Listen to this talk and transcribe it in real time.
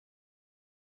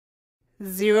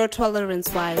Zero tolerance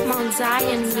vibes. Mount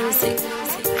Zion music.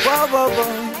 Whoa, whoa,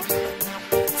 whoa.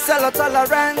 Zero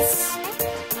tolerance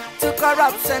to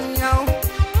corruption, yo.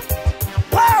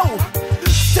 Wow!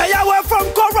 Stay away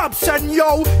from corruption,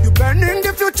 yo. You burning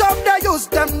the future of the use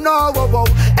them now. Whoa, whoa.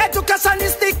 Education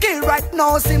is the key right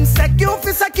now. Seems secure,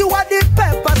 feel secure the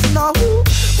papers now.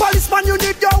 Policeman, you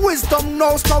need your wisdom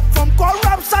now. Stop from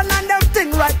corruption and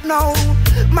everything right now.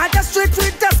 Magistrate,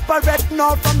 we desperate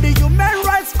now from the human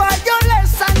rights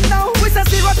violation now. We say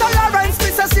zero tolerance,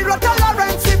 we say zero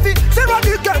tolerance. If it zero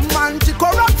the game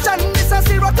anti-corruption, we say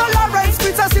zero tolerance,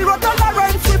 we say zero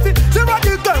tolerance. If it zero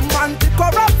the game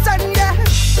anti-corruption, yeah.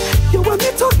 You and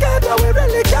me together, we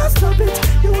really can't stop it.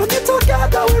 You and me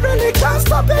together, we really can't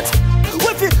stop it.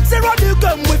 With it zero the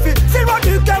game, with it zero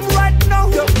the game right now.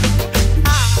 Yeah.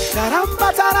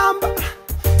 Taramba, taramba,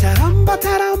 taramba,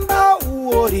 taramba,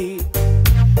 uori.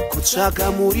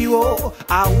 Kutsvaga muriwo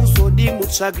auzodi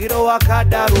mutsvagiro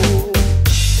wakadaro.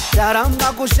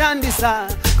 Taramba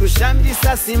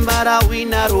kushandisa simba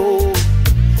rawinaro.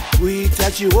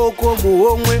 Kuita chiwoko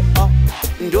muhomwe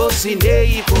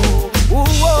ndotsindeiko.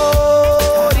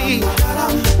 Uori,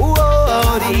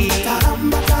 uori.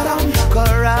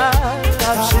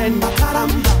 Corruption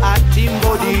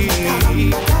atimbodi.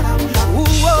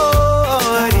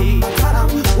 Uori,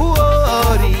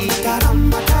 uori.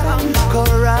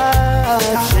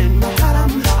 Corruption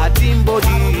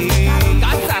atimbodi.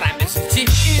 Kasarane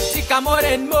sichi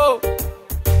kamoren mo.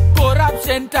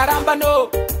 Corruption taramba no.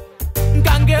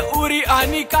 Ngange uri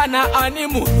ani kana ani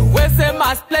munu wese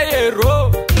must play a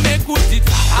role. Nekuti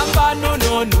taramba no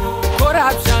no no.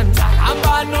 Corruption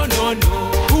taramba no no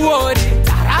no. Uori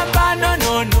taramba no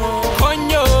no no.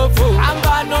 Konyofu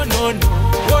taramba no no no.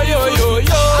 Yo yo yo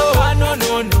yo taramba no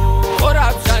no no.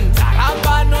 Corruption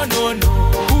taramba no no no.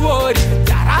 Uori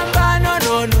taramba no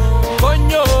no no.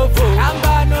 Konyofu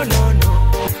taramba no no no.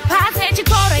 Pase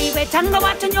chikora iwe tanga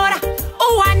watonyora.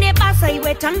 Uwane basa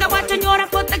iwe tanga watonyora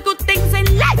for the good things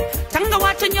in life. Tanga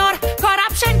watonyora.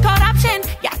 Corruption, corruption,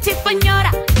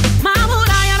 yatifanyora.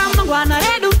 Mamura yana mangwana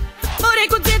redu. Uri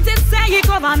kutiti seyi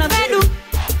kovana vedu.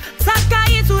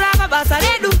 Saka isuraba basa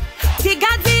redu.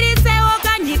 Tigaziri se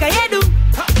oganyika yedu.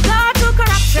 No to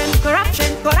corruption,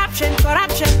 corruption, corruption,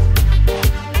 corruption.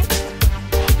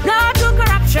 No to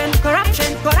corruption,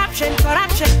 corruption, corruption,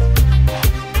 corruption.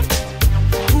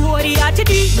 Uori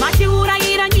atidi, mati ura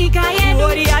ira nyika yedu.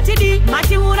 Uori atidi,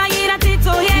 mati ura ira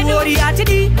tito yedu. Uori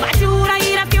atidi, mati ura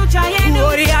ira future yedu.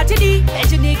 Uori atidi,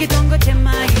 echini kitongo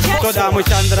chema yedu. Toda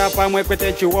mushandira pamwe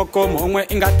kwete chiwoko momwe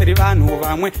ingatiri vanhu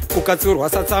vamwe ukatsurwa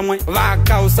satsamwe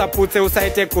vaka usaputse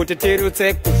usaite kuti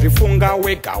tirutse kuzvifunga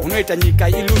wega unoita nyika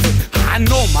iluze.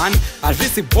 No man,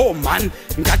 hazvisi bo man.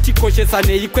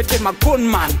 Ngatikoshesanei kwete macon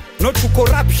man. Not to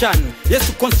corruption, yes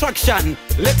to construction.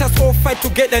 Let us all fight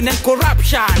together and end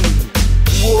corruption.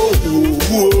 Whoa,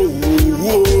 whoa, whoa,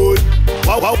 whoa.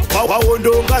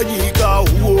 Waondonga nyika.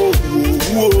 Whoa,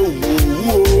 whoa,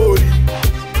 whoa.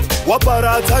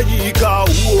 Wabaradza nyika.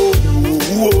 Whoa,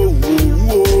 whoa,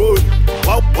 whoa.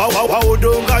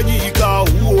 Waondonga nyika.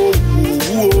 Whoa,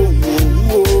 whoa,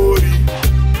 whoa.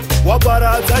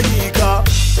 Wabaradza nyika.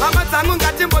 Mama dzangu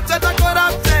ngatimbotsveta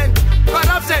corruption.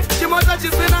 Corruption, chimota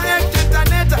chisina action.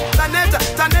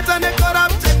 Taneta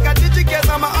necorruption.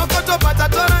 Ngatichigeza maoko tobata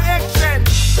tora action.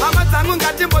 Mama dzangu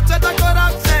ngatimbotsveta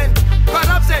corruption.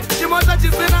 Corruption, chimota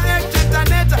chisina action.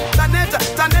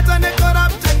 Taneta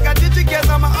necorruption.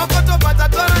 Ngatichigeza maoko tobata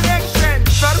tora action.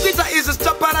 Varikuita izvi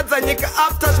zvitoparadza nyika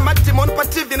after zvimadhimoni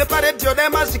paTV neparedhiyo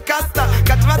nemazvikasta.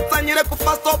 Ngativatsanyire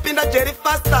kufasta upinda jeri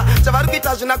fasta.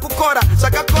 Zvavarikuita zvina kukora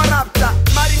zvakakorapta.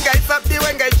 Mari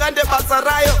ngaisapiwe ngaishande basa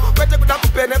rayo. Kwete kuda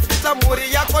kubenefita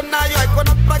mhuri yako nayo.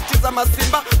 Haikona kupractiza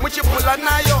masimba muchibhula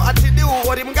nayo. Atidi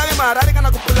uori mungave maharare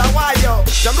kana kubhula wayo.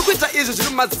 Zvamuri kuita izvi zviri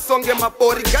mumazisonge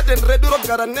mabori. Garden redu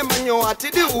rogara nemanyowa.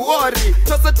 Atidi uori.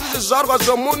 Tose tizvizvarwa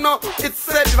zvomuno. It's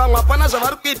said vamwe hapana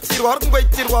zvavari kuitirwa. Vari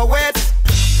kungoitirwa wet.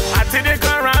 Atidi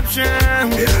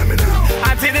corruption.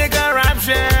 Atidi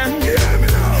corruption.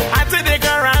 Atidi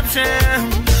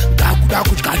corruption.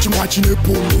 Kudya chimwa chine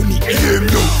poloni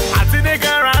emyo. Atidi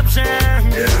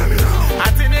corruption.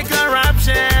 Atidi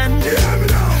corruption.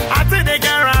 Atidi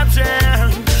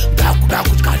corruption.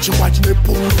 Kudya chimwa chine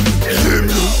poloni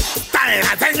emyo.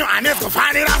 Taira tenyo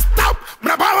aneskofanira stop.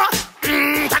 Mnabawa.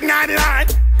 Tangani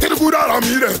right. Tirugura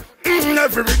mire.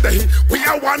 Every day we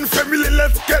are one family.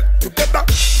 Let's get together.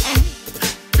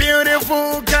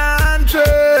 Beautiful country.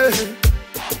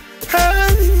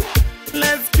 Hey,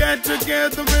 let's get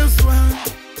together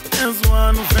as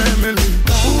one family.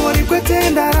 Uori kwete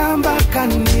ndaramba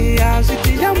kani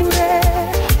azitiyamure.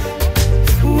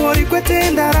 Uori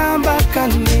kwete ndaramba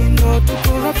kani no to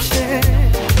corruption.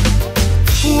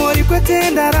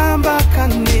 kwetenda ramba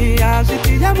kani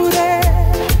azitiyamure.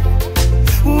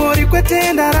 Uri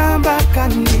kwetenda ramba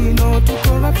kani no to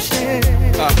corruption.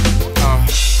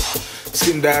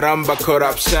 Sindaramba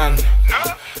corruption.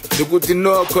 Duguti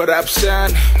no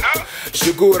corruption.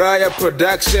 Shuguraya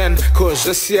production.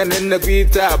 Cause siya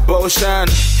ninagwita abortion.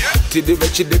 Tidi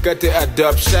vachidikate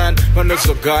adoption.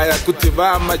 Manozogaya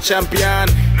kutiva ma champion.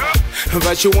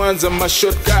 Vachiwanza ma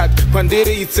shortcut.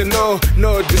 Pandiri it's a no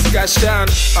discussion.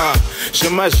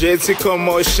 Shemajeti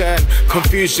commotion.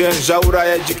 Confusion,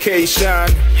 jauraya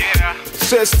education.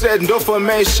 Straight, no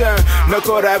formation, no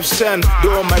corruption,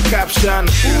 do my caption.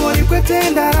 Uri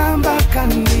kwetenda ramba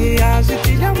kani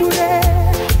azitiyamure.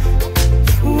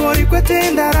 Uri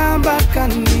kwetenda ramba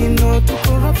kani no to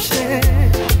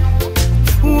corruption.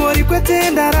 Uri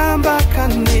kwetenda ramba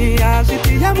kani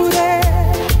azitiyamure.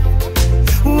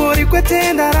 Uri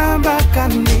kwetenda ramba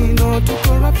kani no to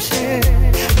corruption.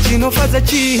 Chinofaza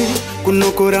chi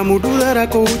kunokora mudula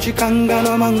rako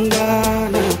uchikangana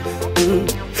mangana.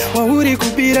 Wauri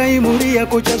kubira imuri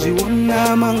yako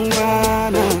chaziwana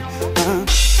mangana.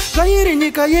 Zairi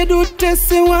nyika yedu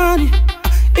tesewani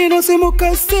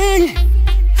inosemuka sei.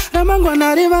 Ramangwa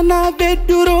na riva na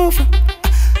bedurofa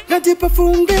Gatipa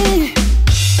funge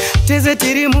Teze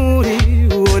tirimuri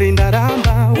Uorinda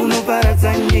ramba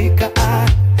Unobaradza nyika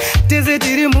Teze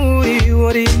tirimuri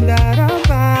Uorinda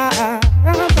ramba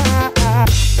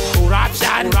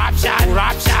Corruption.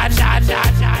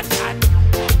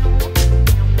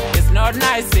 It's not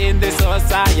nice in the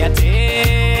society.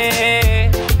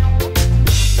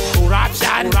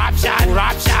 Corruption.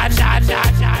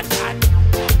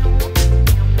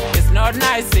 It's not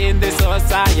nice in the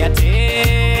society.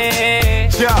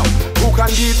 Yeah,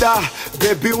 ukandida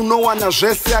baby unowana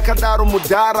zvese akadaro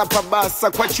mudhara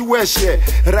pabasa kwachiweshe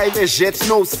raive jet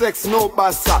no sex no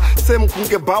basa sem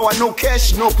kunge bawa no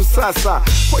cash no kusasa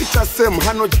koita sem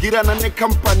hanodyirana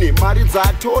nekampani mari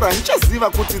dzaatora nichaziva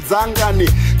kuti dzangani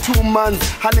 2 months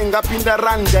hanengapinda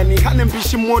rangani hane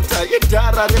mbishi mota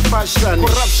idhara refashion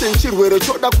corruption chirwere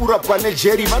choda kurapwa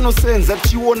nejeri vanosenza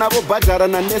tichiona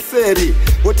vobhadharana neseri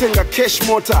votenga cash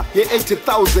mota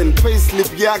ye80,000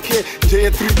 payslip yake ndeye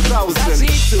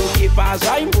 3,000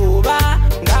 Zvaimbuva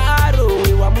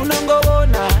ngarowe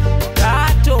wamunongoona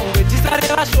ngatonge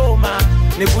tisareva shoma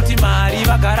nekuti mari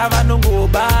vagara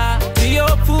vanongoba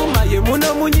ndiyo pfuma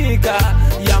yemuno munyika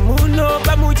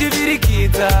yamunopa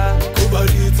muchivirikidza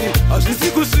kubaridzi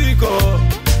hazvisi kusvika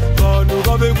vanhu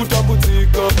vave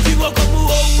kutambudzika chiwoko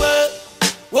muhomwe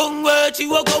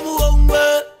chiwoko muhomwe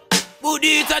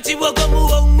buditsa chiwoko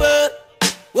muhomwe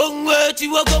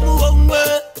chiwoko muhomwe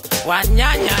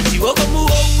wanyanya chiwoko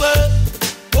muhomwe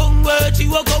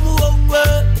chiwoko muhomwe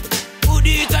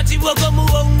udita chiwoko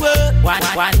muhomwe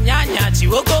wanyanya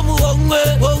chiwoko muhomwe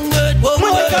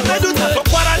munyika medu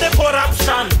tazokwara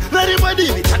necorruption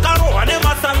nerimwedivi takarohwa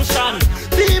nemasanction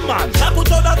demand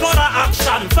takutoda tora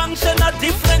action function a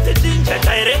different danger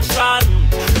direction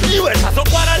iwe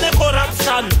tazokwara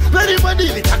necorruption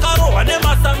nerimwedivi takarohwa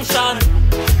nemasanction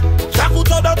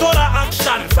takutoda tora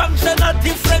action function a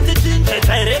different danger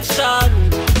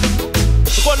direction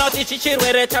kona tichi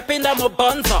chirwere chapinda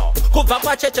mubonzo kubva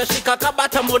kwacheche svika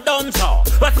kabata mudonzo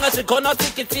vasingazvigona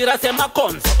tsikitsira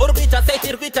semakonzo uri kuita sei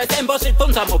tiri kuita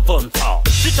seimbozvibvunza mubvunzo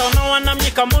zvichaunowana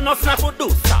munyika munosina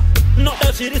kudusa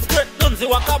noda zviri straight donzi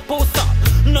wakapusa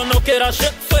nonokera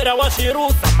zveswera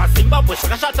wazvirusa mazimbabwe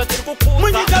zvakashata tiri kukusa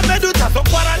munyika medu